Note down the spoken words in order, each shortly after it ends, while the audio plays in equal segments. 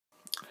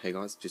Hey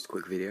guys, just a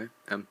quick video.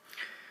 I'm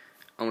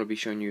going to be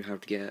showing you how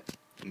to get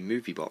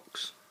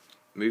MovieBox.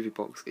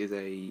 MovieBox is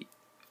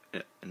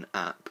an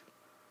app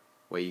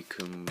where you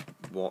can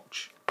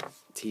watch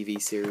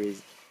TV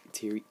series,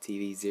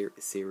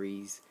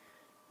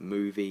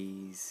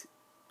 movies.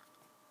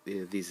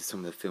 Yeah, these are some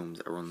of the films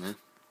that are on there.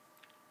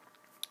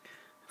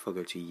 If I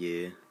go to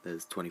year,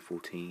 there's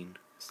 2014,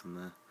 some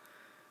there,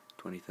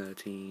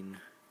 2013.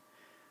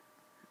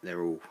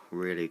 They're all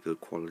really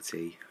good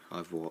quality.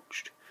 I've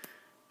watched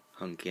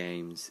Hunger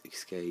Games,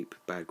 Escape,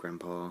 Bad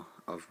Grandpa.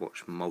 I've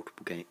watched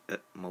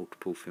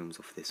multiple films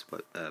off this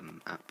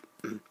app.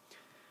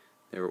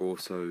 There are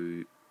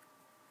also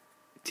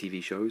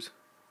TV shows.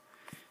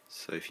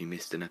 So if you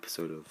missed an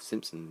episode of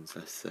Simpsons,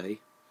 let's say,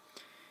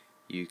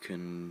 you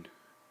can,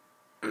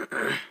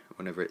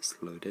 whenever it's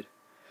loaded,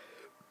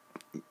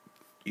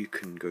 you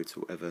can go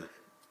to whatever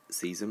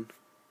season.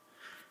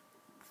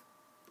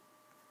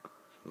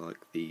 Like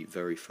the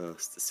very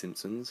first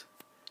Simpsons,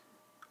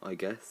 I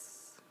guess.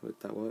 Would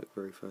that work?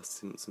 Very first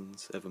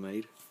Simpsons ever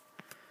made?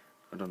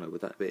 I don't know, would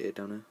that be it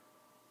down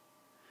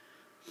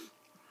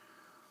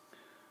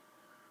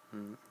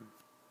there?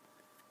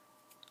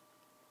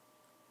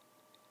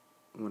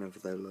 Whenever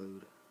they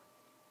load.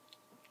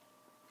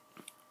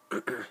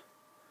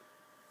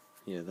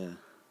 Yeah, there.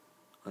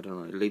 I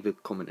don't know, leave a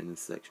comment in the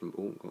section.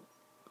 Oh, God.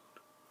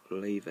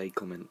 Leave a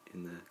comment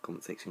in the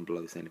comment section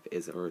below saying if it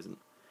is or isn't.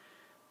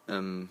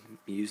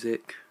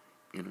 Music.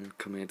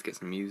 Come here to get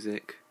some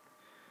music.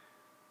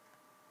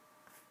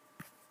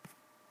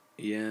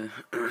 Yeah.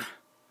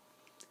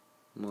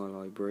 My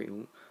library.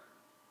 Oh.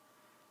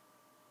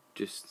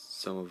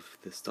 Just some of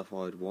the stuff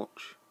I'd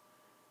watch.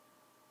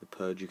 The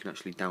Purge, you can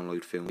actually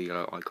download film, the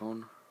yellow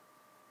icon.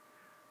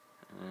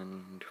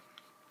 And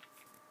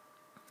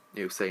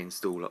it'll say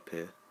install up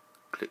here.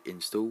 Click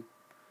install.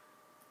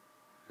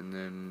 And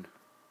then,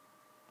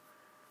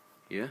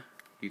 yeah,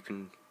 you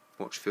can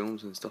watch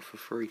films and stuff for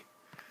free.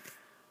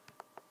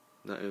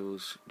 That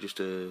was just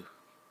a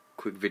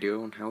quick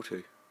video on how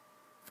to.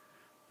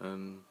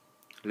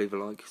 Leave a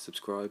like,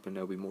 subscribe, and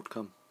there'll be more to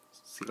come.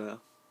 See you later.